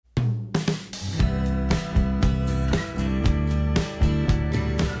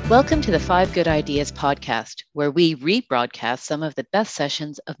Welcome to the 5 Good Ideas podcast, where we rebroadcast some of the best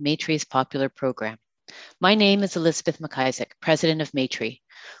sessions of Maitre's popular program. My name is Elizabeth McIsaac, President of Maitre.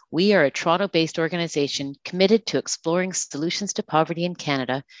 We are a Toronto-based organization committed to exploring solutions to poverty in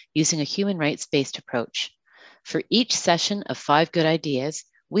Canada using a human rights-based approach. For each session of 5 Good Ideas,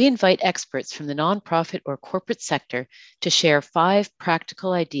 we invite experts from the nonprofit or corporate sector to share 5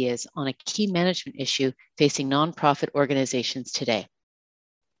 practical ideas on a key management issue facing nonprofit organizations today.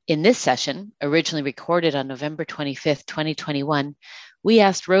 In this session, originally recorded on November 25th, 2021, we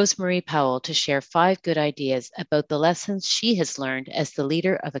asked Rosemarie Powell to share 5 good ideas about the lessons she has learned as the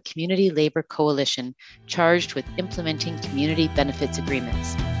leader of a community labor coalition charged with implementing community benefits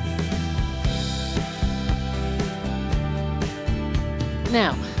agreements.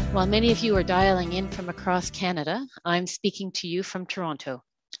 Now, while many of you are dialing in from across Canada, I'm speaking to you from Toronto.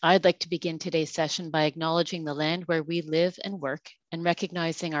 I'd like to begin today's session by acknowledging the land where we live and work and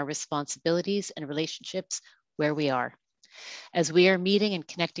recognizing our responsibilities and relationships where we are. As we are meeting and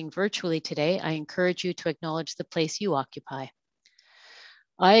connecting virtually today, I encourage you to acknowledge the place you occupy.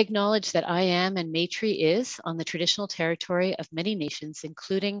 I acknowledge that I am and Maitre is on the traditional territory of many nations,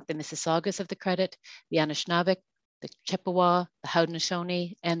 including the Mississaugas of the Credit, the Anishinaabe, the Chippewa, the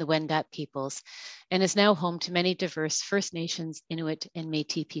Haudenosaunee, and the Wendat peoples, and is now home to many diverse First Nations, Inuit, and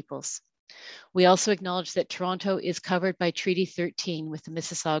Métis peoples. We also acknowledge that Toronto is covered by Treaty 13 with the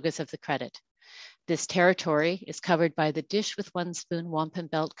Mississaugas of the Credit. This territory is covered by the Dish with One Spoon Wampum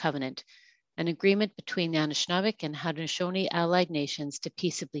Belt Covenant, an agreement between the Anishinaabe and Haudenosaunee allied nations to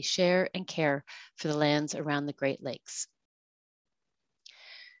peaceably share and care for the lands around the Great Lakes.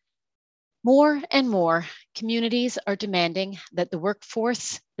 More and more communities are demanding that the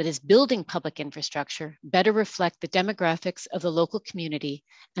workforce that is building public infrastructure better reflect the demographics of the local community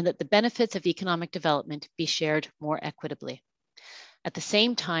and that the benefits of economic development be shared more equitably. At the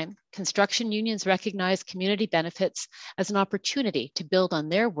same time, construction unions recognize community benefits as an opportunity to build on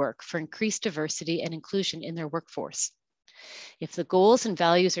their work for increased diversity and inclusion in their workforce. If the goals and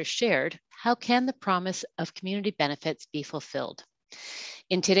values are shared, how can the promise of community benefits be fulfilled?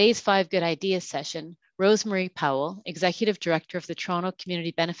 In today's 5 Good Ideas session, Rosemarie Powell, Executive Director of the Toronto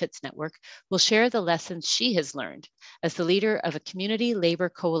Community Benefits Network, will share the lessons she has learned as the leader of a community labor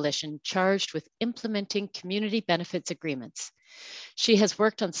coalition charged with implementing community benefits agreements. She has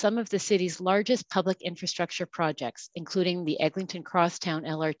worked on some of the city's largest public infrastructure projects, including the Eglinton Crosstown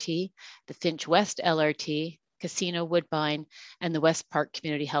LRT, the Finch West LRT, Casino Woodbine, and the West Park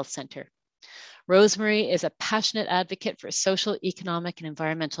Community Health Centre. Rosemarie is a passionate advocate for social, economic, and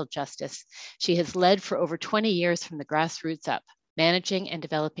environmental justice. She has led for over 20 years from the grassroots up, managing and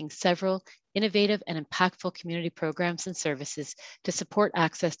developing several innovative and impactful community programs and services to support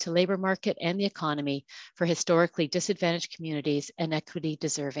access to labor market and the economy for historically disadvantaged communities and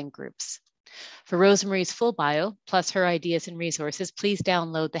equity-deserving groups. For Rosemarie's full bio, plus her ideas and resources, please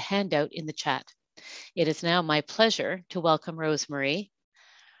download the handout in the chat. It is now my pleasure to welcome Rosemarie.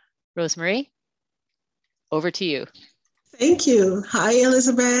 Rosemarie, over to you. Thank you. Hi,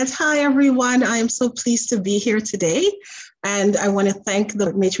 Elizabeth. Hi, everyone. I am so pleased to be here today. And I want to thank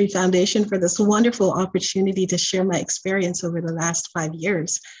the Maitre Foundation for this wonderful opportunity to share my experience over the last 5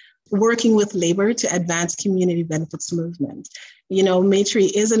 years, working with labor to advance community benefits movement. You know, Maitre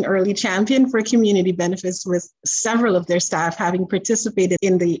is an early champion for community benefits, with several of their staff having participated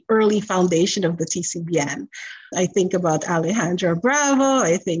in the early foundation of the TCBN. I think about Alejandra Bravo.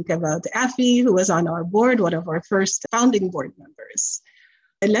 I think about Effie, who was on our board, one of our first founding board members.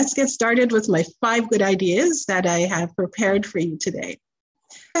 And let's get started with my 5 good ideas that I have prepared for you today.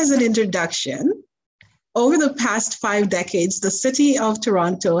 As an introduction, over the past 5 decades, the City of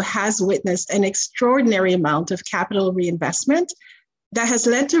Toronto has witnessed an extraordinary amount of capital reinvestment that has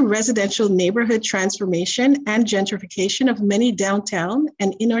led to residential neighborhood transformation and gentrification of many downtown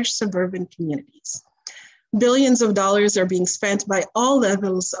and inner suburban communities. Billions of dollars are being spent by all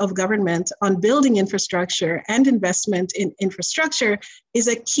levels of government on building infrastructure, and investment in infrastructure is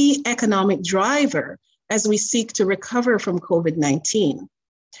a key economic driver as we seek to recover from COVID-19.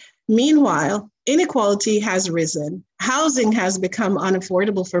 Meanwhile, inequality has risen. Housing has become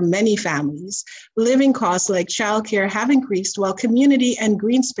unaffordable for many families. Living costs like childcare have increased, while community and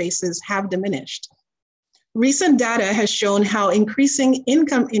green spaces have diminished. Recent data has shown how increasing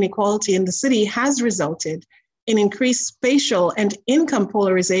income inequality in the city has resulted in increased spatial and income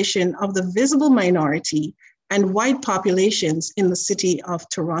polarization of the visible minority and white populations in the City of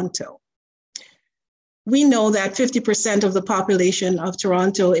Toronto. We know that 50% of the population of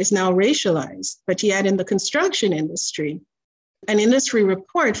Toronto is now racialized, but yet in the construction industry, an industry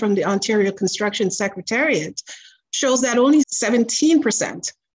report from the Ontario Construction Secretariat shows that only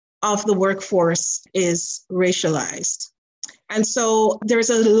 17% of the workforce is racialized. And so there's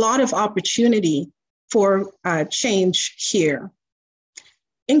a lot of opportunity for change here.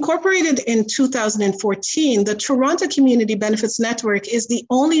 Incorporated in 2014, the Toronto Community Benefits Network is the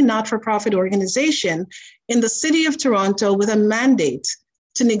only not-for-profit organization in the City of Toronto with a mandate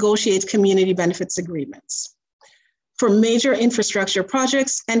to negotiate community benefits agreements for major infrastructure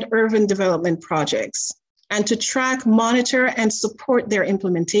projects and urban development projects, and to track, monitor, and support their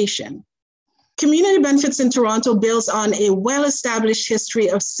implementation. Community Benefits in Toronto builds on a well-established history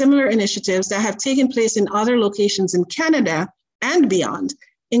of similar initiatives that have taken place in other locations in Canada and beyond,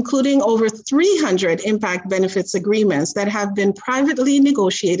 including over 300 impact benefits agreements that have been privately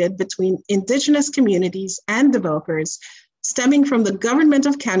negotiated between Indigenous communities and developers, stemming from the Government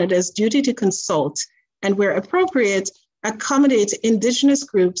of Canada's duty to consult and, where appropriate, accommodate Indigenous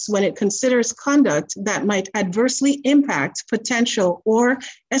groups when it considers conduct that might adversely impact potential or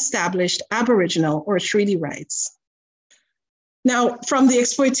established Aboriginal or treaty rights. Now, from the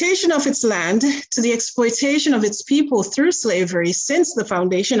exploitation of its land to the exploitation of its people through slavery since the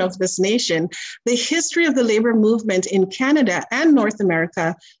foundation of this nation, the history of the labor movement in Canada and North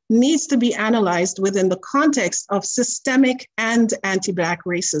America needs to be analyzed within the context of systemic and anti-Black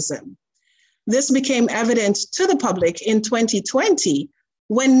racism. This became evident to the public in 2020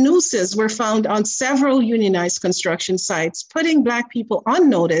 when nooses were found on several unionized construction sites, putting Black people on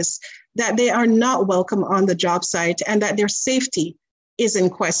notice that they are not welcome on the job site and that their safety is in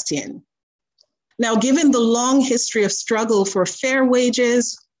question. Now, given the long history of struggle for fair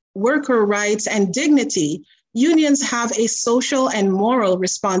wages, worker rights, and dignity, unions have a social and moral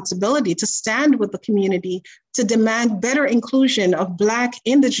responsibility to stand with the community to demand better inclusion of Black,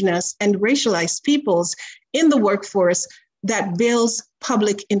 Indigenous, and racialized peoples in the workforce that builds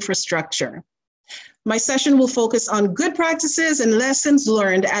public infrastructure. My session will focus on good practices and lessons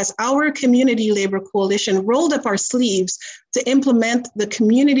learned as our Community Labor Coalition rolled up our sleeves to implement the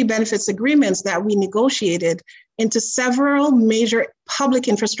community benefits agreements that we negotiated into several major public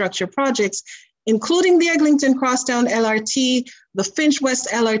infrastructure projects, including the Eglinton Crosstown LRT, the Finch West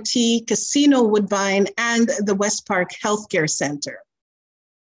LRT, Casino Woodbine, and the West Park Healthcare Center.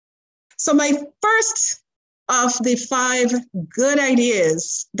 So my first of the 5 good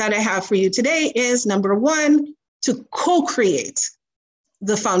ideas that I have for you today is, number 1, to co-create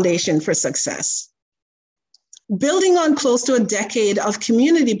the foundation for success. Building on close to a decade of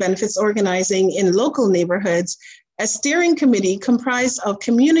community benefits organizing in local neighborhoods, a steering committee comprised of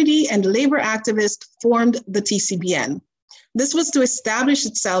community and labor activists formed the TCBN. This was to establish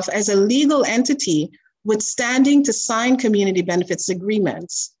itself as a legal entity with standing to sign community benefits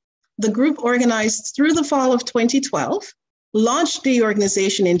agreements. The group organized through the fall of 2012, launched the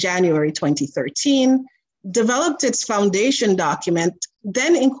organization in January 2013, developed its foundation document,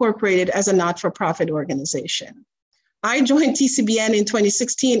 then incorporated as a not-for-profit organization. I joined TCBN in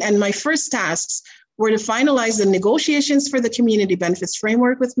 2016, and my first tasks were to finalize the negotiations for the community benefits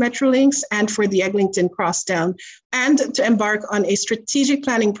framework with Metrolinx and for the Eglinton Crosstown, and to embark on a strategic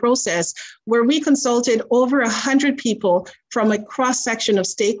planning process where we consulted over 100 people from a cross-section of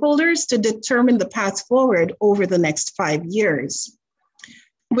stakeholders to determine the path forward over the next 5 years.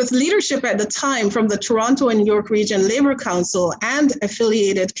 With leadership at the time from the Toronto and York Region Labor Council and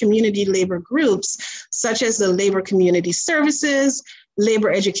affiliated community labor groups, such as the Labor Community Services,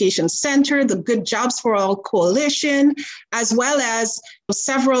 Labor Education Center, the Good Jobs for All Coalition, as well as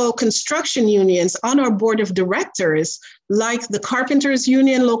several construction unions on our board of directors, like the Carpenters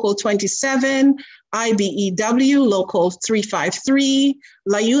Union Local 27, IBEW Local 353,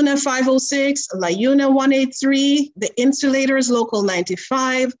 LIUNA 506, LIUNA 183, the Insulators Local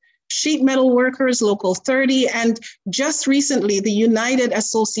 95, Sheet Metal Workers Local 30, and just recently the United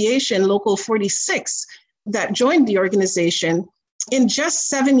Association Local 46 that joined the organization. In just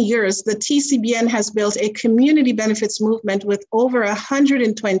 7 years, the TCBN has built a community benefits movement with over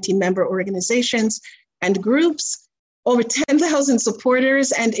 120 member organizations and groups, over 10,000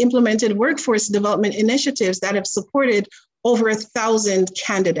 supporters, and implemented workforce development initiatives that have supported over 1,000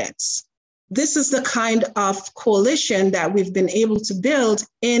 candidates. This is the kind of coalition that we've been able to build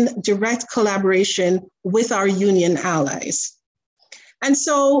in direct collaboration with our union allies. And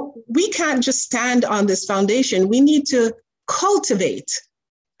so we can't just stand on this foundation. We need to cultivate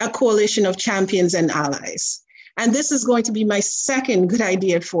a coalition of champions and allies. And this is going to be my second good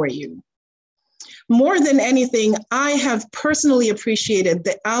idea for you. More than anything, I have personally appreciated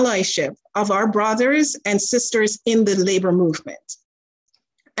the allyship of our brothers and sisters in the labor movement.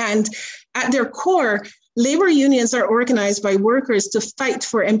 And at their core, labor unions are organized by workers to fight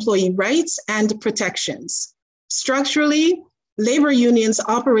for employee rights and protections. Structurally, labor unions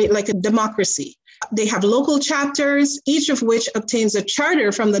operate like a democracy. They have local chapters, each of which obtains a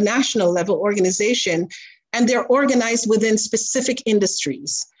charter from the national level organization, and they're organized within specific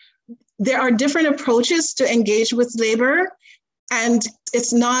industries. There are different approaches to engage with labor, and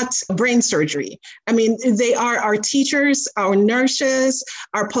it's not brain surgery. I mean, they are our teachers, our nurses,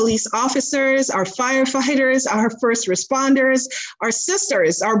 our police officers, our firefighters, our first responders, our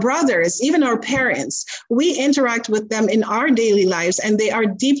sisters, our brothers, even our parents. We interact with them in our daily lives, and they are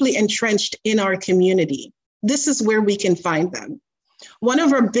deeply entrenched in our community. This is where we can find them. One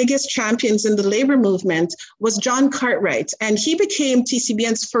of our biggest champions in the labor movement was John Cartwright, and he became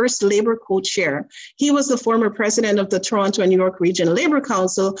TCBN's first labor co-chair. He was the former president of the Toronto and New York Region Labor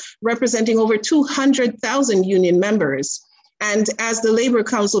Council, representing over 200,000 union members. And as the Labor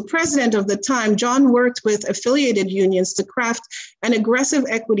Council president of the time, John worked with affiliated unions to craft an aggressive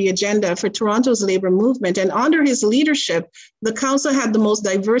equity agenda for Toronto's labor movement. And under his leadership, the council had the most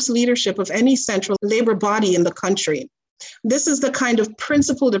diverse leadership of any central labor body in the country. This is the kind of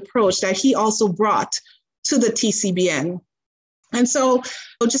principled approach that he also brought to the TCBN. And so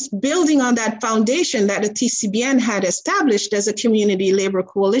just building on that foundation that the TCBN had established as a community labor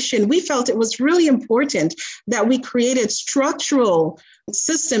coalition, we felt it was really important that we created structural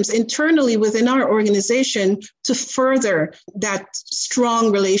systems internally within our organization to further that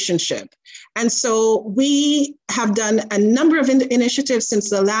strong relationship. And so we have done a number of initiatives since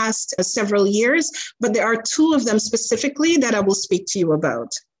the last several years, but there are two of them specifically that I will speak to you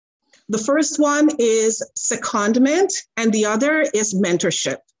about. The first one is secondment, and the other is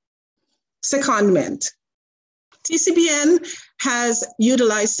mentorship. Secondment. TCBN has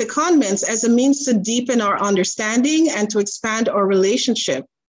utilized secondments as a means to deepen our understanding and to expand our relationship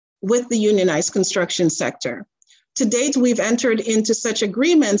with the unionized construction sector. To date, we've entered into such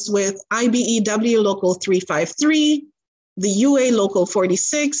agreements with IBEW Local 353, the UA Local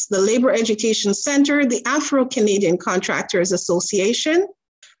 46, the Labor Education Center, the Afro-Canadian Contractors Association.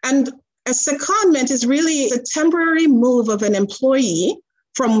 And a secondment is really a temporary move of an employee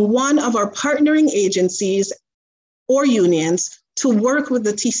from one of our partnering agencies or unions to work with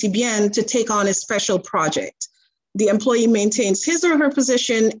the TCBN to take on a special project. The employee maintains his or her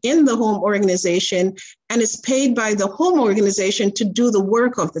position in the home organization and is paid by the home organization to do the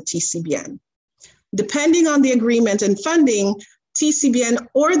work of the TCBN. Depending on the agreement and funding, TCBN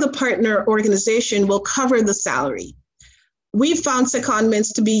or the partner organization will cover the salary. We found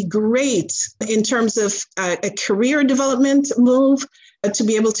secondments to be great in terms of a career development move, to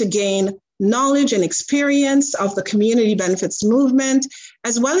be able to gain knowledge and experience of the community benefits movement,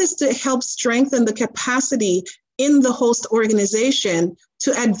 as well as to help strengthen the capacity in the host organization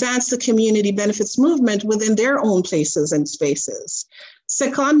to advance the community benefits movement within their own places and spaces.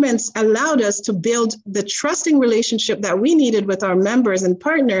 Secondments allowed us to build the trusting relationship that we needed with our members and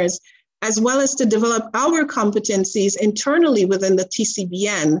partners, as well as to develop our competencies internally within the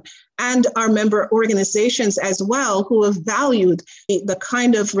TCBN and our member organizations as well, who have valued the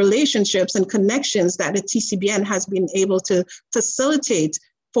kind of relationships and connections that the TCBN has been able to facilitate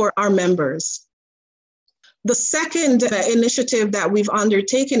for our members. The second initiative that we've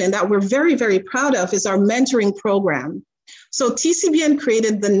undertaken and that we're very, very proud of is our mentoring program. So TCBN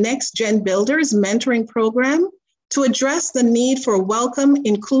created the Next Gen Builders mentoring program to address the need for welcome,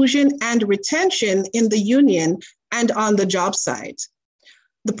 inclusion, and retention in the union and on the job site.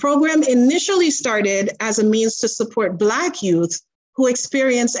 The program initially started as a means to support Black youth who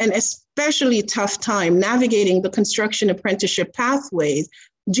experience an especially tough time navigating the construction apprenticeship pathway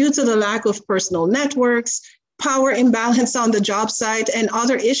due to the lack of personal networks, power imbalance on the job site, and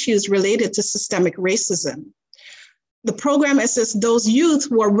other issues related to systemic racism. The program assists those youth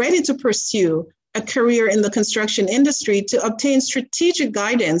who are ready to pursue a career in the construction industry to obtain strategic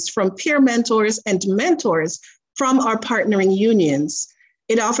guidance from peer mentors and mentors from our partnering unions.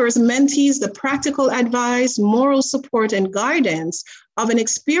 It offers mentees the practical advice, moral support, and guidance of an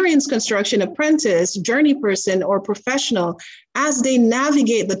experienced construction apprentice, journey person, or professional as they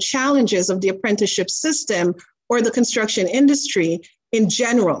navigate the challenges of the apprenticeship system or the construction industry in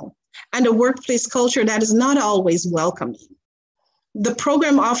general, and a workplace culture that is not always welcoming. The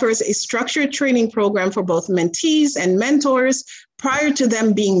program offers a structured training program for both mentees and mentors prior to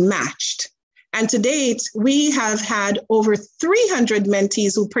them being matched. And to date, we have had over 300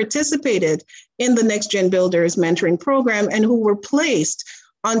 mentees who participated in the Next Gen Builders mentoring program and who were placed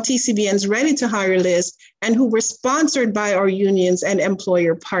on TCBN's Ready to Hire list and who were sponsored by our unions and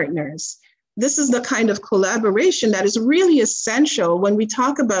employer partners. This is the kind of collaboration that is really essential when we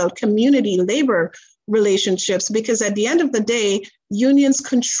talk about community labor relationships, because at the end of the day, unions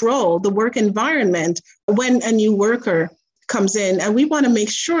control the work environment when a new worker comes in, and we want to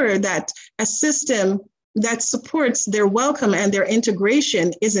make sure that a system that supports their welcome and their integration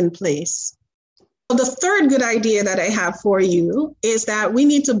is in place. The third good idea that I have for you is that we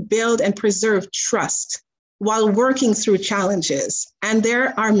need to build and preserve trust while working through challenges, and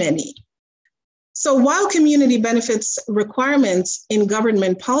there are many. So while community benefits requirements in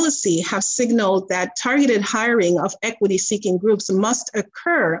government policy have signaled that targeted hiring of equity-seeking groups must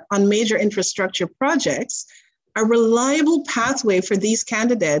occur on major infrastructure projects, a reliable pathway for these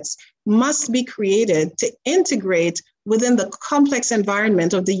candidates must be created to integrate within the complex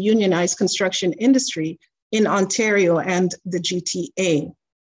environment of the unionized construction industry in Ontario and the GTA.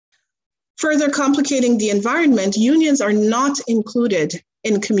 Further complicating the environment, unions are not included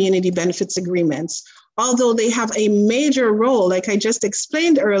in community benefits agreements, although they have a major role, like I just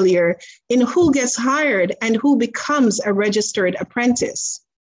explained earlier, in who gets hired and who becomes a registered apprentice.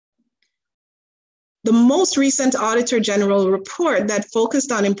 The most recent Auditor General report that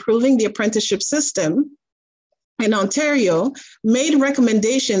focused on improving the apprenticeship system in Ontario made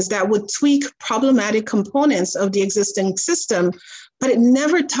recommendations that would tweak problematic components of the existing system, but it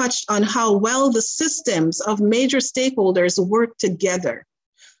never touched on how well the systems of major stakeholders work together.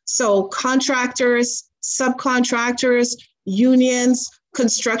 So contractors, subcontractors, unions,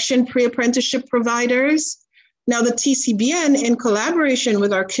 construction pre-apprenticeship providers. Now, the TCBN, in collaboration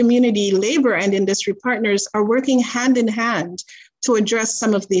with our community, labor, and industry partners, are working hand in hand to address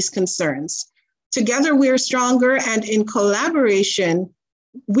some of these concerns. Together, we are stronger, and in collaboration,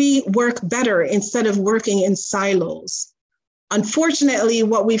 we work better instead of working in silos. Unfortunately,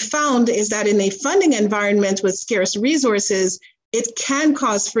 what we found is that in a funding environment with scarce resources, it can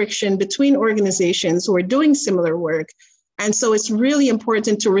cause friction between organizations who are doing similar work. And so it's really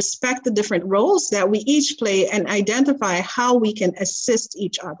important to respect the different roles that we each play and identify how we can assist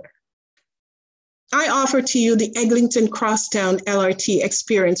each other. I offer to you the Eglinton Crosstown LRT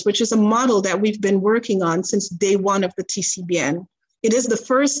experience, which is a model that we've been working on since day one of the TCBN. It is the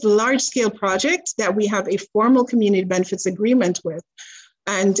first large-scale project that we have a formal community benefits agreement with.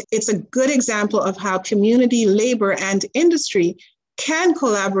 And it's a good example of how community, labor, and industry can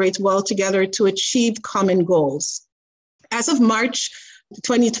collaborate well together to achieve common goals. As of March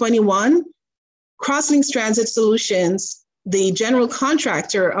 2021, Crosslinks Transit Solutions, the general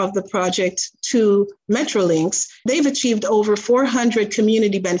contractor of the project to Metrolinx, they've achieved over 400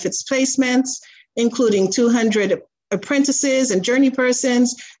 community benefits placements, including 200 apprentices and journey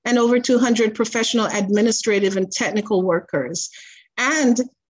persons, and over 200 professional, administrative, and technical workers. And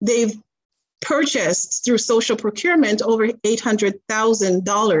they've purchased through social procurement over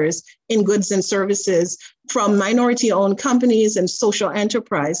 $800,000 in goods and services from minority-owned companies and social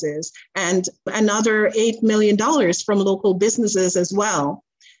enterprises, and another $8 million from local businesses as well.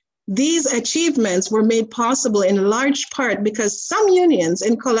 These achievements were made possible in large part because some unions,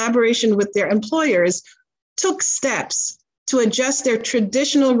 in collaboration with their employers, took steps to adjust their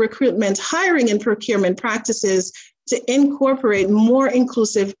traditional recruitment, hiring, and procurement practices to incorporate more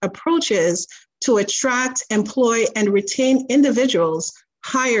inclusive approaches to attract, employ, and retain individuals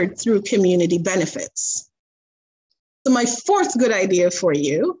hired through community benefits. So my fourth good idea for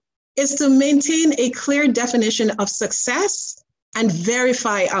you is to maintain a clear definition of success and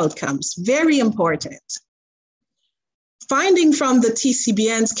verify outcomes. Very important. Finding from the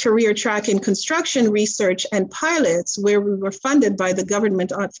TCBN's Career Track in Construction Research and Pilots, where we were funded by the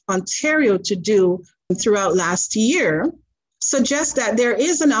Government of Ontario to do throughout last year, suggests that there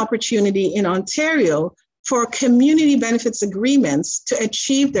is an opportunity in Ontario for community benefits agreements to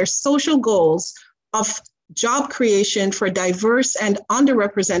achieve their social goals of job creation for diverse and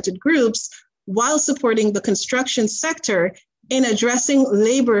underrepresented groups while supporting the construction sector in addressing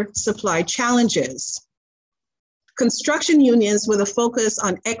labor supply challenges. Construction unions with a focus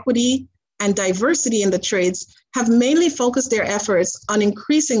on equity and diversity in the trades have mainly focused their efforts on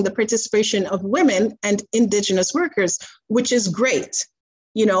increasing the participation of women and Indigenous workers, which is great.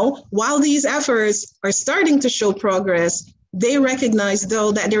 You know, while these efforts are starting to show progress, they recognize,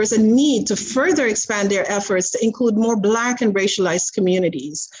 though, that there is a need to further expand their efforts to include more Black and racialized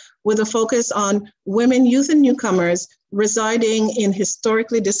communities, with a focus on women, youth, and newcomers residing in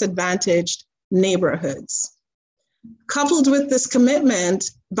historically disadvantaged neighborhoods. Coupled with this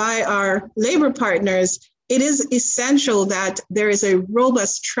commitment by our labor partners, it is essential that there is a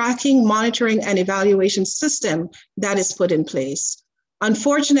robust tracking, monitoring, and evaluation system that is put in place.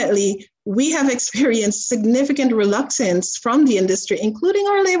 Unfortunately, we have experienced significant reluctance from the industry, including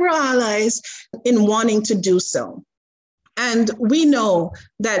our labor allies, in wanting to do so. And we know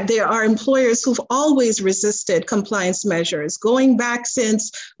that there are employers who've always resisted compliance measures, going back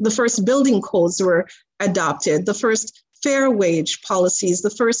since the first building codes were adopted, the first fair wage policies, the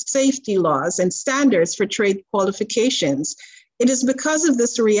first safety laws and standards for trade qualifications. It is because of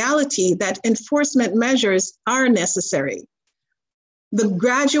this reality that enforcement measures are necessary. The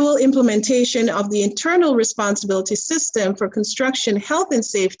gradual implementation of the internal responsibility system for construction health and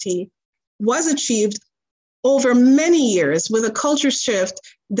safety was achieved over many years with a culture shift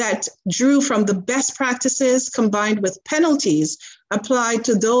that drew from the best practices combined with penalties applied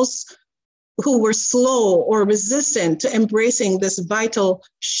to those who were slow or resistant to embracing this vital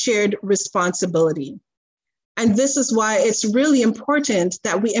shared responsibility. And this is why it's really important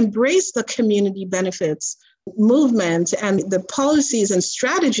that we embrace the community benefits movement and the policies and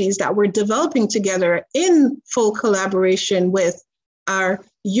strategies that we're developing together in full collaboration with our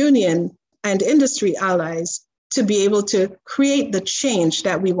union and industry allies to be able to create the change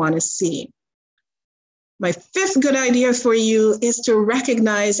that we want to see. My fifth good idea for you is to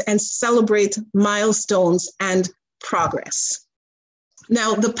recognize and celebrate milestones and progress.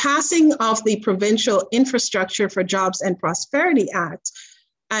 Now, the passing of the Provincial Infrastructure for Jobs and Prosperity Act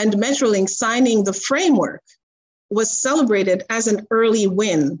and Metrolink signing the framework was celebrated as an early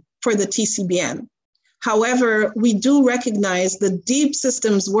win for the TCBN. However, we do recognize the deep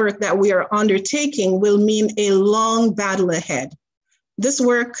systems work that we are undertaking will mean a long battle ahead. This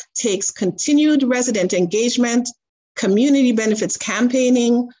work takes continued resident engagement, community benefits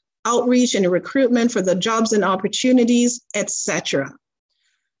campaigning, outreach and recruitment for the jobs and opportunities, etc.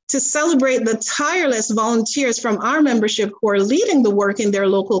 To celebrate the tireless volunteers from our membership who are leading the work in their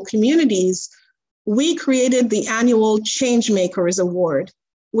local communities, we created the annual Changemakers Award,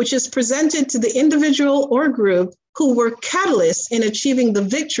 which is presented to the individual or group who were catalysts in achieving the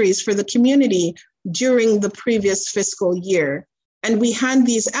victories for the community during the previous fiscal year. And we hand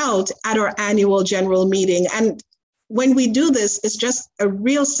these out at our annual general meeting. And when we do this, it's just a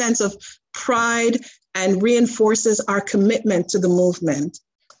real sense of pride and reinforces our commitment to the movement.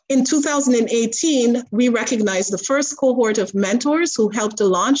 In 2018, we recognized the first cohort of mentors who helped to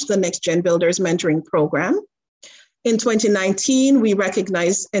launch the Next Gen Builders mentoring program. In 2019, we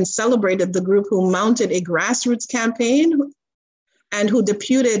recognized and celebrated the group who mounted a grassroots campaign and who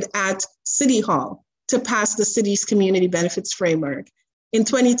deputed at City Hall to pass the city's community benefits framework. In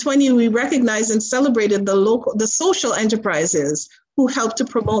 2020, we recognized and celebrated the social enterprises who helped to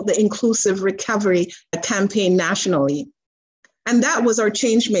promote the Inclusive Recovery campaign nationally. And that was our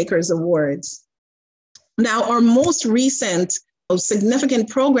Changemakers Awards. Now, our most recent significant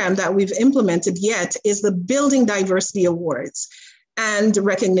program that we've implemented yet is the Building Diversity Awards and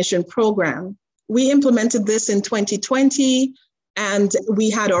Recognition Program. We implemented this in 2020, and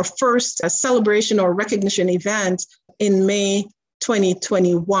we had our first celebration or recognition event in May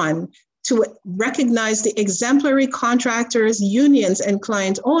 2021 to recognize the exemplary contractors, unions, and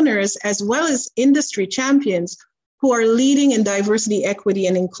client owners, as well as industry champions who are leading in diversity, equity,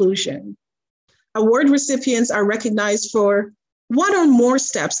 and inclusion. Award recipients are recognized for one or more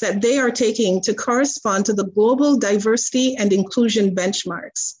steps that they are taking to correspond to the global diversity and inclusion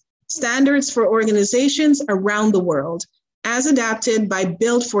benchmarks, standards for organizations around the world, as adapted by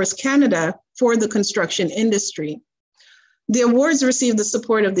BuildForce Canada for the construction industry. The awards receive the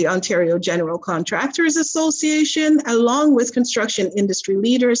support of the Ontario General Contractors Association, along with construction industry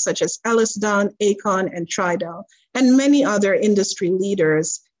leaders such as Ellis Dunn, Aecon, and Tridel, and many other industry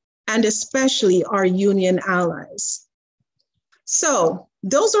leaders, and especially our union allies. So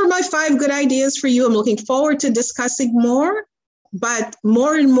those are my 5 good ideas for you. I'm looking forward to discussing more, but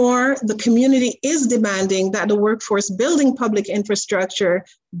more and more, the community is demanding that the workforce building public infrastructure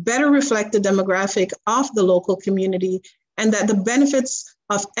better reflect the demographic of the local community and that the benefits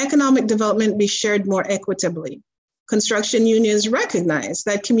of economic development be shared more equitably. Construction unions recognize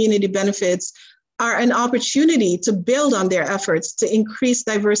that community benefits are an opportunity to build on their efforts to increase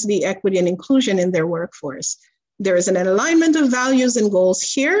diversity, equity, and inclusion in their workforce. There is an alignment of values and goals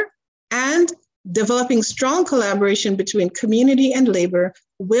here, and developing strong collaboration between community and labor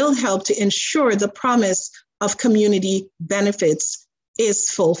will help to ensure the promise of community benefits is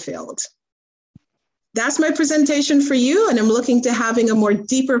fulfilled. That's my presentation for you, and I'm looking to having a more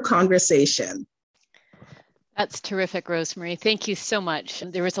deeper conversation. That's terrific, Rosemary. Thank you so much.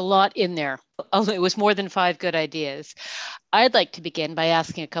 There was a lot in there. It was more than 5 good ideas. I'd like to begin by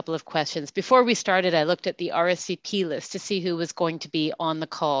asking a couple of questions. Before we started, I looked at the RSVP list to see who was going to be on the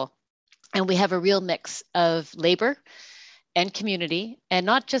call. And we have a real mix of labor and community, and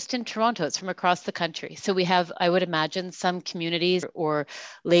not just in Toronto, it's from across the country. So we have, I would imagine, some communities or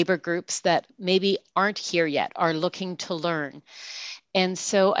labor groups that maybe aren't here yet, are looking to learn. And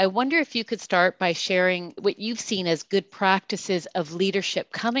so I wonder if you could start by sharing what you've seen as good practices of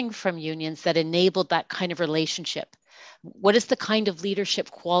leadership coming from unions that enabled that kind of relationship What is the kind of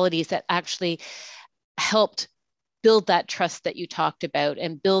leadership qualities that actually helped build that trust that you talked about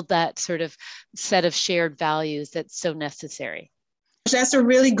and build that sort of set of shared values that's so necessary? That's a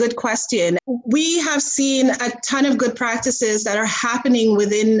really good question. We have seen a ton of good practices that are happening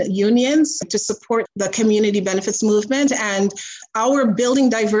within unions to support the community benefits movement. And our Building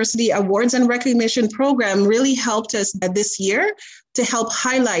Diversity Awards and Recognition program really helped us this year to help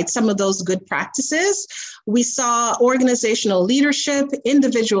highlight some of those good practices. We saw organizational leadership,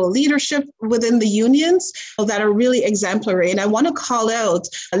 individual leadership within the unions that are really exemplary. And I want to call out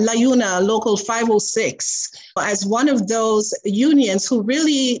LAIUNA Local 506 as one of those unions who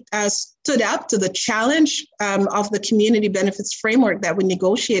really stood up to the challenge of the community benefits framework that we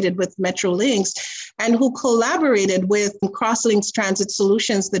negotiated with Metrolinx, and who collaborated with Crosslinks Transit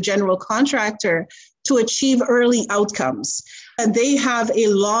Solutions, the general contractor, to achieve early outcomes. And they have a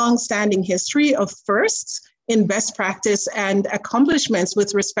long-standing history of firsts in best practice and accomplishments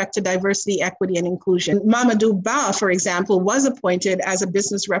with respect to diversity, equity, and inclusion. Mamadou Ba, for example, was appointed as a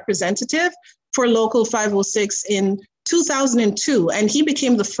business representative for Local 506 in 2002, and he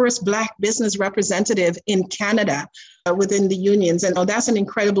became the first Black business representative in Canada within the unions. And that's an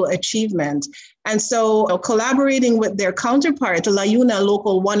incredible achievement. And so collaborating with their counterpart, LAIUNA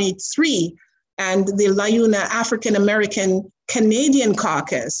Local 183, and the LAIUNA African American Canadian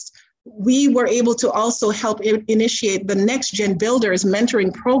Caucus, we were able to also help initiate the Next Gen Builders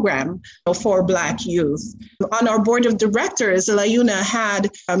mentoring program for Black youth. On our board of directors, LAIUNA had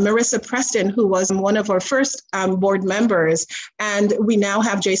Marissa Preston, who was one of our first board members, and we now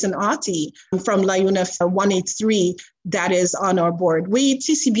have Jason Otti from LAIUNA 183 that is on our board. We,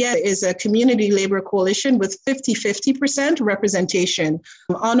 TCBN, is a community labor coalition with 50% representation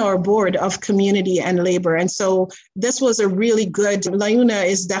on our board of community and labor. And so this was a really good, LAIUNA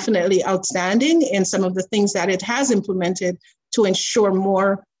is definitely outstanding in some of the things that it has implemented to ensure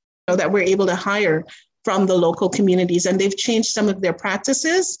more that we're able to hire from the local communities. And they've changed some of their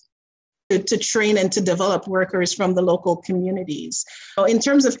practices to train and to develop workers from the local communities. So in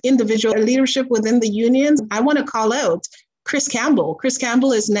terms of individual leadership within the unions, I want to call out Chris Campbell. Chris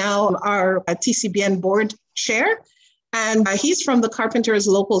Campbell is now our TCBN board chair, and he's from the Carpenters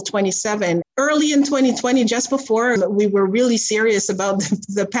Local 27. Early in 2020, just before we were really serious about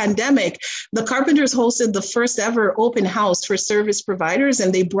the pandemic, the Carpenters hosted the first ever open house for service providers,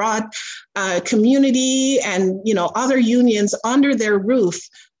 and they brought community and other unions under their roof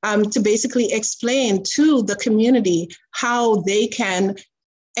to basically explain to the community how they can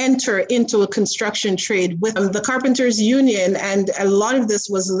enter into a construction trade with the Carpenters Union. And a lot of this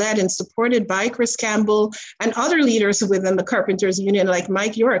was led and supported by Chris Campbell and other leaders within the Carpenters Union, like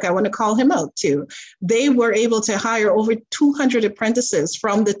Mike York. I want to call him out too. They were able to hire over 200 apprentices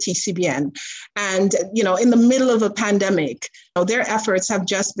from the TCBN. And, in the middle of a pandemic, their efforts have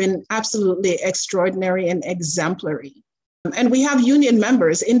just been absolutely extraordinary and exemplary. And we have union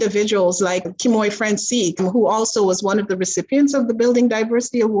members, individuals like Kimoy Francique, who also was one of the recipients of the Building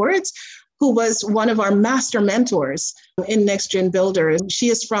Diversity Awards, who was one of our master mentors in Next Gen Builders. She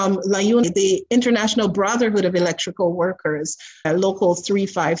is from LAIUNA, the International Brotherhood of Electrical Workers, Local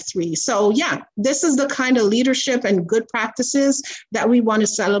 353. So yeah, this is the kind of leadership and good practices that we want to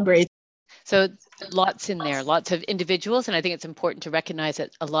celebrate. So lots in there, lots of individuals. And I think it's important to recognize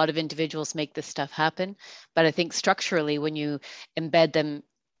that a lot of individuals make this stuff happen. But I think structurally, when you embed them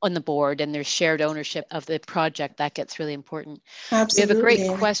on the board and there's shared ownership of the project, that gets really important. Absolutely. We have a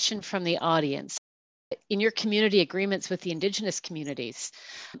great question from the audience. In your community agreements with the Indigenous communities,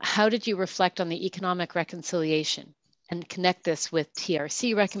 how did you reflect on the economic reconciliation and connect this with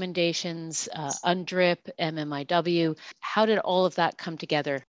TRC recommendations, UNDRIP, MMIW? How did all of that come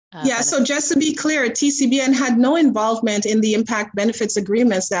together? So just to be clear, TCBN had no involvement in the impact benefits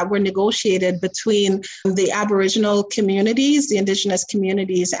agreements that were negotiated between the Aboriginal communities, the Indigenous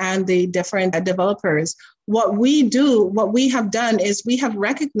communities, and the different developers. What we have done is we have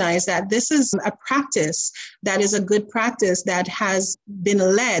recognized that this is a practice that is a good practice that has been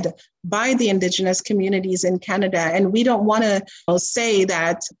led by the Indigenous communities in Canada. And we don't want to say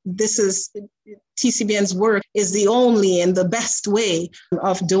that this is TCBN's work is the only and the best way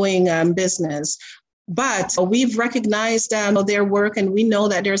of doing business. But we've recognized their work, and we know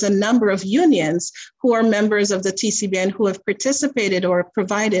that there's a number of unions who are members of the TCBN who have participated or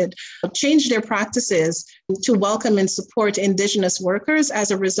provided, changed their practices to welcome and support Indigenous workers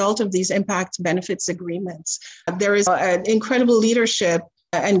as a result of these impact benefits agreements. There is an incredible leadership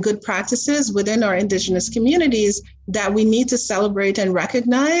and good practices within our Indigenous communities that we need to celebrate and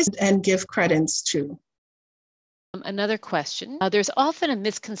recognize and give credence to. Another question. There's often a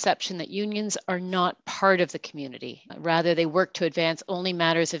misconception that unions are not part of the community. Rather, they work to advance only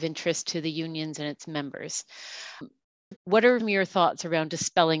matters of interest to the unions and its members. What are your thoughts around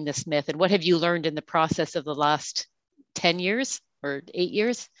dispelling this myth, and what have you learned in the process of the last 10 years or 8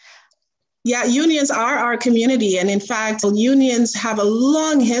 years? Yeah, unions are our community. And in fact, unions have a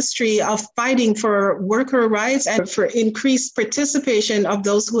long history of fighting for worker rights and for increased participation of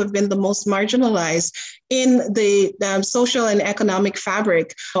those who have been the most marginalized in the social and economic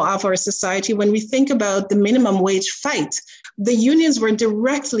fabric of our society. When we think about the minimum wage fight, the unions were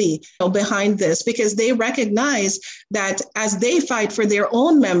directly behind this because they recognize that as they fight for their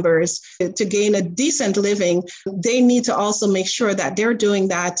own members to gain a decent living, they need to also make sure that they're doing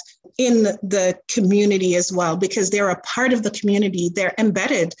that in the community as well, because they're a part of the community. They're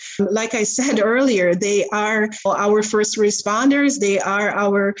embedded. Like I said earlier, they are our first responders. They are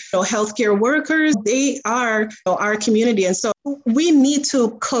our healthcare workers. They are our community. And so we need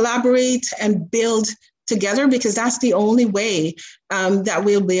to collaborate and build together, because that's the only way that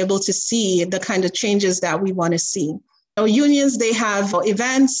we'll be able to see the kind of changes that we want to see. Unions, they have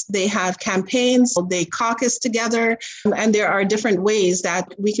events, they have campaigns, they caucus together, and there are different ways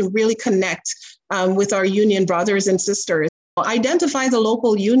that we can really connect with our union brothers and sisters. Identify the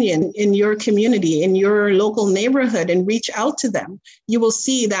local union in your community, in your local neighborhood, and reach out to them. You will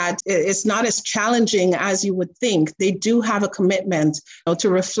see that it's not as challenging as you would think. They do have a commitment to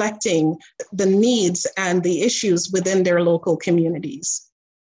reflecting the needs and the issues within their local communities.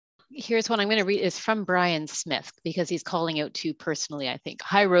 Here's one I'm going to read. It's from Brian Smith, because he's calling out to you personally, I think.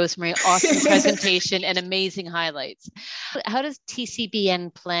 Hi, Rosemary. Awesome presentation and amazing highlights. How does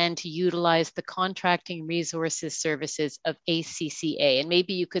TCBN plan to utilize the contracting resources services of ACCA? And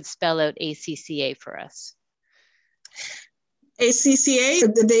maybe you could spell out ACCA for us. ACCA,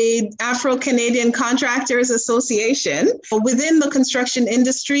 the Afro-Canadian Contractors Association. Within the construction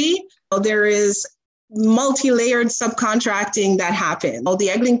industry, there is multi-layered subcontracting that happened. The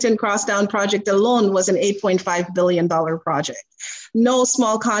Eglinton Crosstown project alone was an $8.5 billion project. No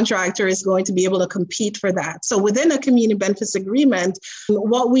small contractor is going to be able to compete for that. So within a community benefits agreement,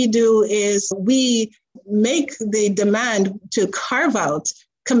 what we do is we make the demand to carve out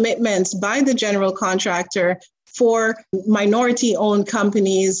commitments by the general contractor for minority-owned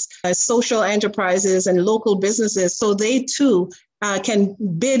companies, social enterprises, and local businesses, so they too can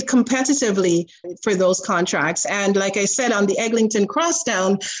bid competitively for those contracts. And like I said, on the Eglinton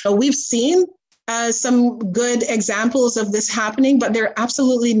Crosstown, we've seen some good examples of this happening, but there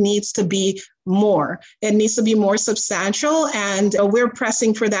absolutely needs to be more. It needs to be more substantial, and we're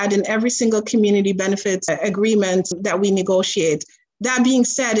pressing for that in every single community benefits agreement that we negotiate. That being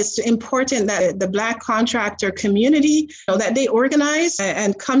said, it's important that the Black contractor community, that they organize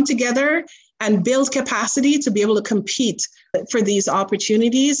and come together and build capacity to be able to compete for these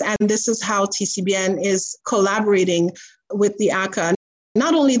opportunities. And this is how TCBN is collaborating with the ACA.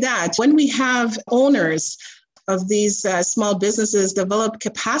 Not only that, when we have owners of these small businesses develop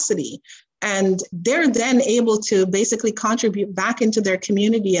capacity, and they're then able to basically contribute back into their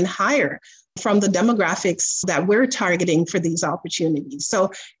community and hire from the demographics that we're targeting for these opportunities. So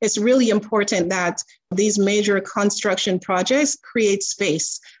it's really important that these major construction projects create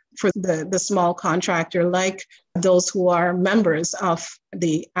space for the small contractor, like those who are members of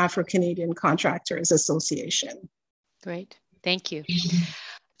the Afro-Canadian Contractors Association. Great, thank you.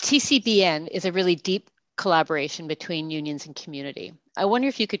 TCBN is a really deep collaboration between unions and community. I wonder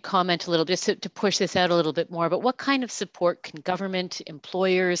if you could comment a little bit, just to push this out a little bit more, but what kind of support can government,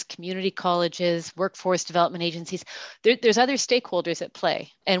 employers, community colleges, workforce development agencies, there's other stakeholders at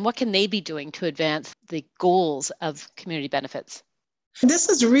play, and what can they be doing to advance the goals of community benefits? This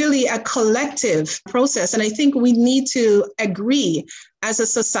is really a collective process, and I think we need to agree as a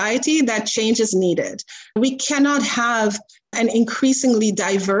society that change is needed. We cannot have an increasingly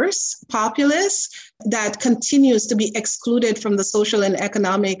diverse populace that continues to be excluded from the social and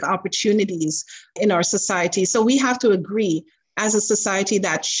economic opportunities in our society. So we have to agree as a society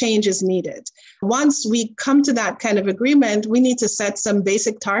that change is needed. Once we come to that kind of agreement, we need to set some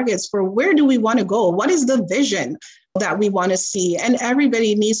basic targets for where do we want to go? What is the vision that we want to see? And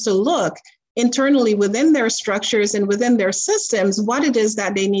everybody needs to look internally within their structures and within their systems, what it is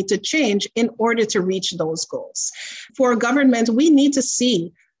that they need to change in order to reach those goals. For government, we need to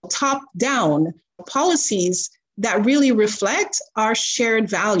see top-down policies that really reflect our shared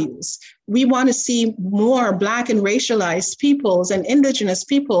values. We want to see more Black and racialized peoples and Indigenous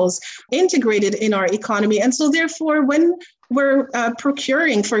peoples integrated in our economy. And so therefore, when we're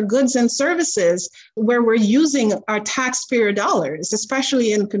procuring for goods and services where we're using our taxpayer dollars,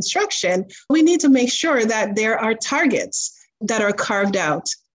 especially in construction, we need to make sure that there are targets that are carved out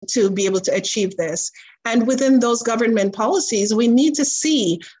to be able to achieve this. And within those government policies, we need to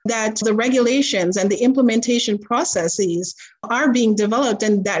see that the regulations and the implementation processes are being developed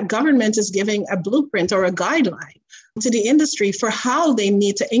and that government is giving a blueprint or a guideline to the industry for how they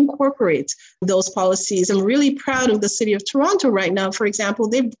need to incorporate those policies. I'm really proud of the City of Toronto right now. For example,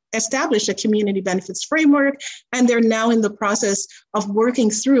 they've established a community benefits framework, and they're now in the process of working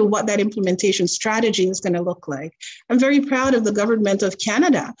through what that implementation strategy is going to look like. I'm very proud of the Government of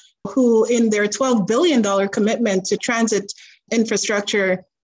Canada, who in their $12 billion commitment to transit infrastructure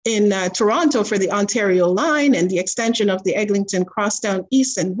in Toronto for the Ontario line and the extension of the Eglinton Crosstown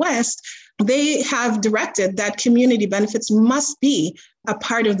East and West, they have directed that community benefits must be a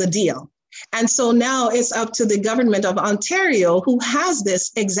part of the deal. And so now it's up to the government of Ontario, who has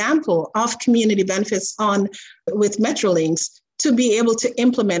this example of community benefits on with Metrolinx, to be able to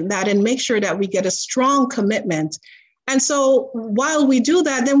implement that and make sure that we get a strong commitment. And so while we do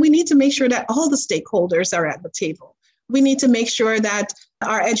that, then we need to make sure that all the stakeholders are at the table. We need to make sure that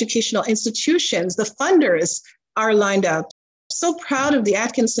our educational institutions, the funders, are lined up. So proud of the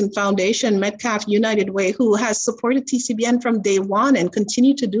Atkinson Foundation, Metcalf United Way, who has supported TCBN from day one and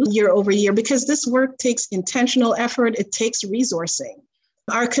continue to do year over year, because this work takes intentional effort, it takes resourcing.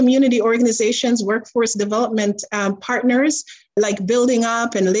 Our community organizations, workforce development partners like Building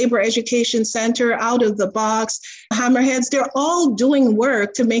Up and Labor Education Center, Out of the Box, Hammerheads, they're all doing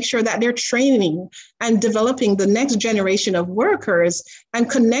work to make sure that they're training and developing the next generation of workers and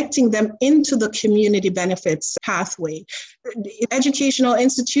connecting them into the community benefits pathway. Educational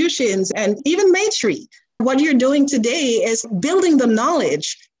institutions and even Maitri, what you're doing today is building the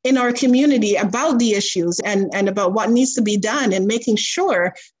knowledge in our community about the issues and about what needs to be done, and making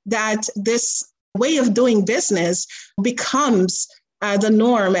sure that this way of doing business becomes the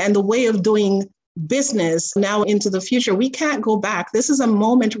norm and the way of doing business now into the future. We can't go back. This is a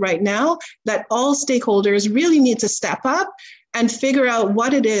moment right now that all stakeholders really need to step up and figure out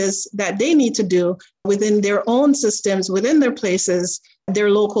what it is that they need to do within their own systems, within their places,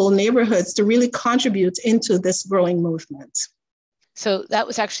 their local neighborhoods, to really contribute into this growing movement. So that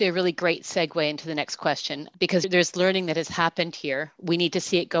was actually a really great segue into the next question, because there's learning that has happened here. We need to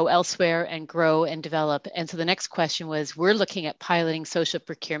see it go elsewhere and grow and develop. And so the next question was, we're looking at piloting social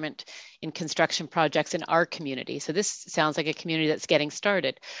procurement in construction projects in our community. So this sounds like a community that's getting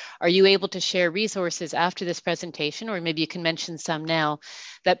started. Are you able to share resources after this presentation, or maybe you can mention some now,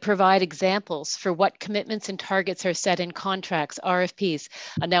 that provide examples for what commitments and targets are set in contracts, RFPs?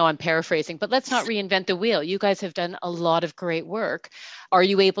 Now I'm paraphrasing, but let's not reinvent the wheel. You guys have done a lot of great work. Are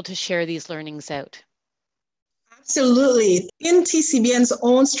you able to share these learnings out? Absolutely. In TCBN's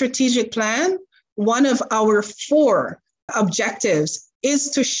own strategic plan, one of our 4 objectives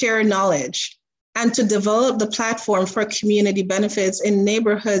is to share knowledge and to develop the platform for community benefits in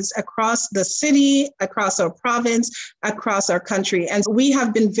neighborhoods across the city, across our province, across our country. And we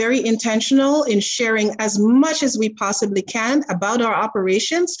have been very intentional in sharing as much as we possibly can about our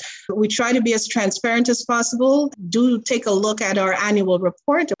operations. We try to be as transparent as possible. Do take a look at our annual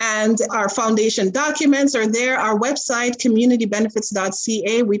report, and our foundation documents are there. Our website,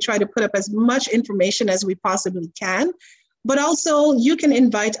 communitybenefits.ca, we try to put up as much information as we possibly can. But also, you can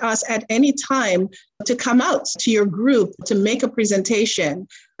invite us at any time to come out to your group to make a presentation.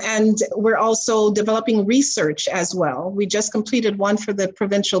 And we're also developing research as well. We just completed one for the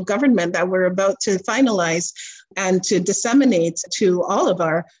provincial government that we're about to finalize and to disseminate to all of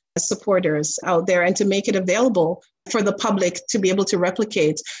our supporters out there and to make it available for the public to be able to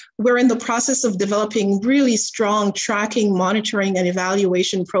replicate. We're in the process of developing really strong tracking, monitoring, and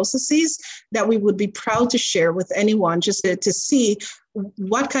evaluation processes that we would be proud to share with anyone, just to see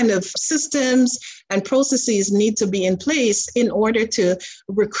what kind of systems and processes need to be in place in order to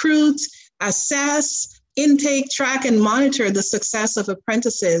recruit, assess, intake, track, and monitor the success of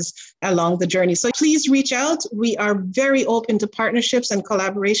apprentices along the journey. So please reach out. We are very open to partnerships and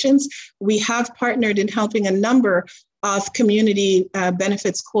collaborations. We have partnered in helping a number of community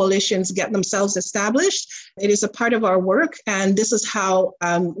benefits coalitions get themselves established. It is a part of our work, and this is how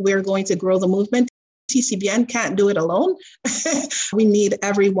we're going to grow the movement. TCBN can't do it alone. We need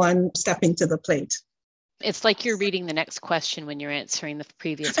everyone stepping to the plate. It's like you're reading the next question when you're answering the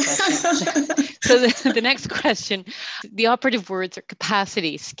previous question. So the next question, the operative words are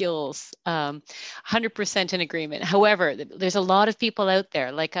capacity, skills, 100% in agreement. However, there's a lot of people out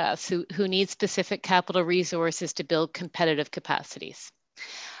there like us who need specific capital resources to build competitive capacities.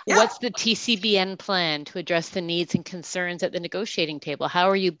 Yeah. What's the TCBN plan to address the needs and concerns at the negotiating table? How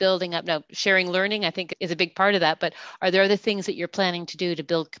are you building up? Now, sharing learning, I think, is a big part of that, but are there other things that you're planning to do to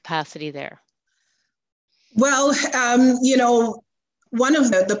build capacity there? Well, one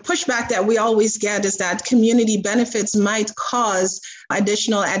of the pushback that we always get is that community benefits might cause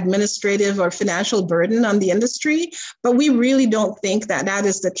additional administrative or financial burden on the industry, but we really don't think that that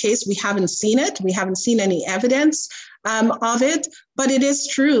is the case. We haven't seen it. We haven't seen any evidence of it, but it is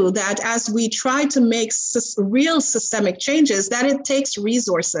true that as we try to make real systemic changes, that it takes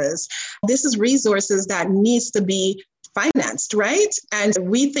resources. This is resources that needs to be financed, right? And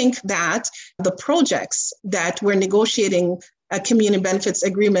we think that the projects that we're negotiating a community benefits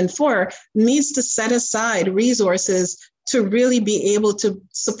agreement for needs to set aside resources to really be able to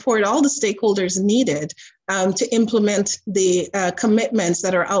support all the stakeholders needed to implement the commitments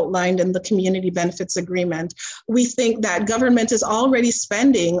that are outlined in the community benefits agreement. We think that government is already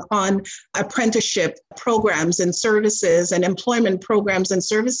spending on apprenticeship programs and services and employment programs and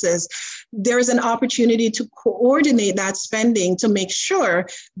services. There's an opportunity to coordinate that spending to make sure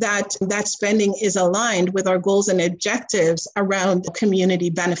that that spending is aligned with our goals and objectives around community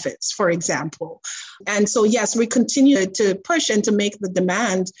benefits, for example. And so, yes, we continue to push and to make the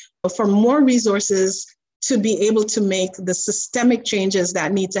demand for more resources to be able to make the systemic changes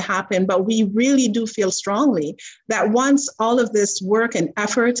that need to happen. But we really do feel strongly that once all of this work and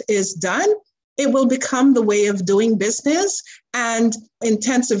effort is done, it will become the way of doing business, and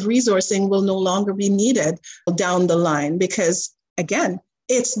intensive resourcing will no longer be needed down the line because, again,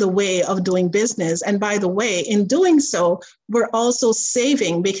 it's the way of doing business. And by the way, in doing so, we're also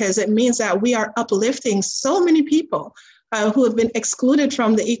saving because it means that we are uplifting so many people who have been excluded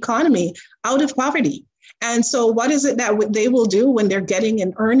from the economy out of poverty. And so what is it that they will do when they're getting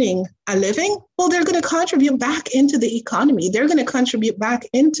and earning a living? Well, they're going to contribute back into the economy. They're going to contribute back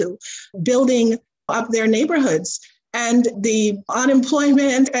into building up their neighborhoods. And the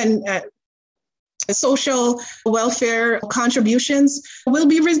unemployment and social welfare contributions will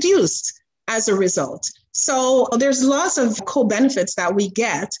be reduced as a result. So there's lots of co-benefits that we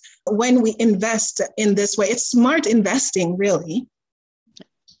get when we invest in this way. It's smart investing, really.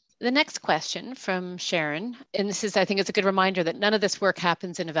 The next question from Sharon, and this is, I think it's a good reminder that none of this work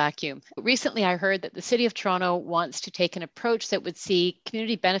happens in a vacuum. Recently, I heard that the City of Toronto wants to take an approach that would see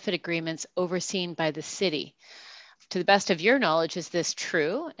community benefit agreements overseen by the city. To the best of your knowledge, is this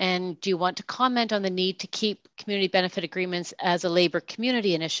true? And do you want to comment on the need to keep community benefit agreements as a labor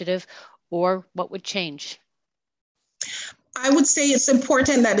community initiative, or what would change? I would say it's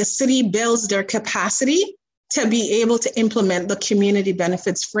important that the city builds their capacity to be able to implement the community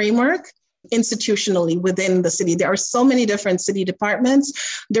benefits framework institutionally within the city. There are so many different city departments.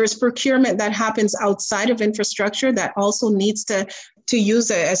 There's procurement that happens outside of infrastructure that also needs to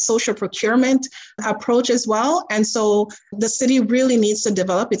use a social procurement approach as well. And so the city really needs to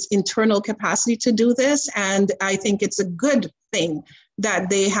develop its internal capacity to do this. And I think it's a good thing that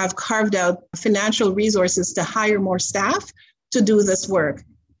they have carved out financial resources to hire more staff to do this work.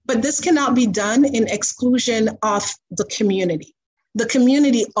 But this cannot be done in exclusion of the community. The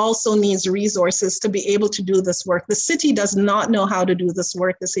community also needs resources to be able to do this work. The city does not know how to do this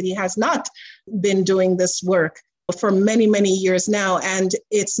work. The city has not been doing this work for many, many years now. And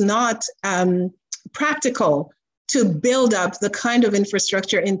it's not practical to build up the kind of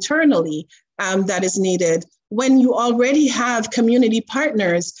infrastructure internally that is needed when you already have community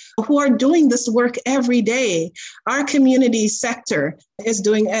partners who are doing this work every day. Our community sector is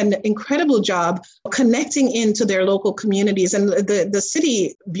doing an incredible job connecting into their local communities, and the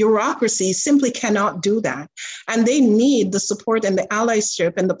city bureaucracy simply cannot do that. And they need the support and the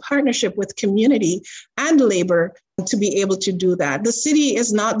allyship and the partnership with community and labor to be able to do that. The city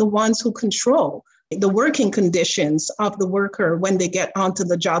is not the ones who control the working conditions of the worker when they get onto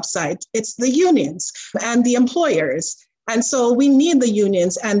the job site. It's the unions and the employers. And so we need the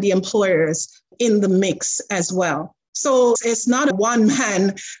unions and the employers in the mix as well. So it's not a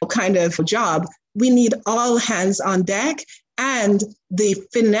one-man kind of job. We need all hands on deck, and the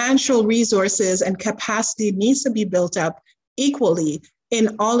financial resources and capacity needs to be built up equally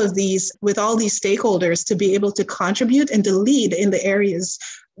in all of these, with all these stakeholders to be able to contribute and to lead in the areas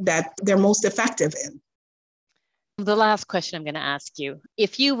that they're most effective in. The last question I'm going to ask you,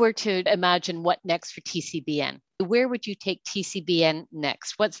 if you were to imagine what next for TCBN, where would you take TCBN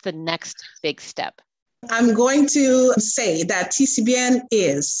next? What's the next big step? I'm going to say that TCBN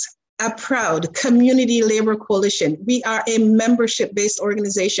is a proud community labor coalition. We are a membership-based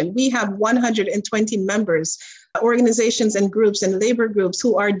organization. We have 120 members, organizations and groups and labor groups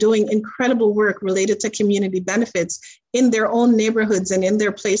who are doing incredible work related to community benefits in their own neighborhoods and in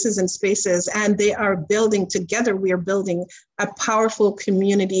their places and spaces. And they are building together. We are building a powerful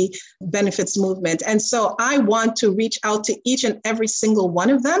community benefits movement. And so I want to reach out to each and every single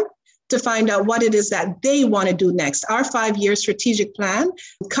one of them to find out what it is that they want to do next. Our 5-year strategic plan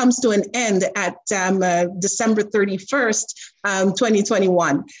comes to an end at December 31st,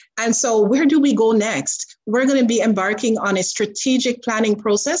 2021. And so where do we go next? We're going to be embarking on a strategic planning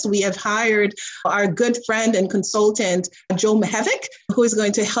process. We have hired our good friend and consultant, Joe Mihevik, who is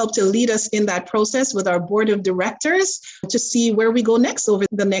going to help to lead us in that process with our board of directors to see where we go next over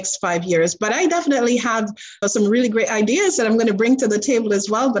the next 5 years. But I definitely have some really great ideas that I'm going to bring to the table as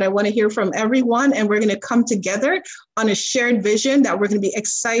well. But I want to hear from everyone, and we're going to come together on a shared vision that we're going to be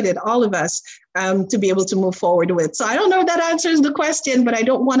excited, all of us, to be able to move forward with. So I don't know if that answers the question, but I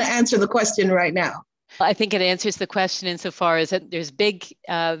don't want to answer the question right now. I think it answers the question insofar as that there's big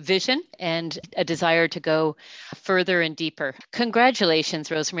vision and a desire to go further and deeper.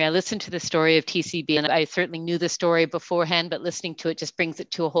 Congratulations, Rosemary. I listened to the story of TCB, and I certainly knew the story beforehand, but listening to it just brings it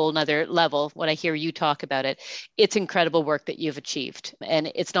to a whole nother level when I hear you talk about it. It's incredible work that you've achieved.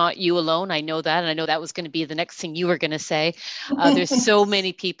 And it's not you alone. I know that. And I know that was going to be the next thing you were going to say. There's so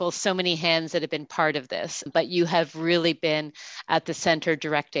many people, so many hands that have been part of this, but you have really been at the center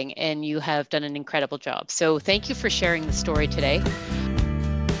directing, and you have done an incredible job. So thank you for sharing the story today.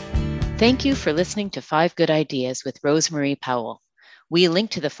 Thank you for listening to 5 Good Ideas with Rosemary Powell. We link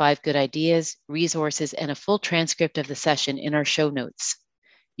to the 5 Good Ideas, resources, and a full transcript of the session in our show notes.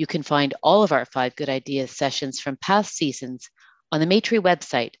 You can find all of our 5 Good Ideas sessions from past seasons on the Maitrey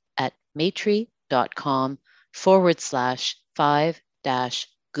website at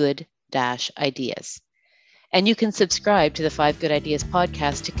maitrey.com/5-good-ideas. And you can subscribe to the 5 Good Ideas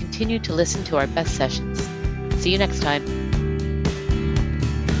podcast to continue to listen to our best sessions. See you next time.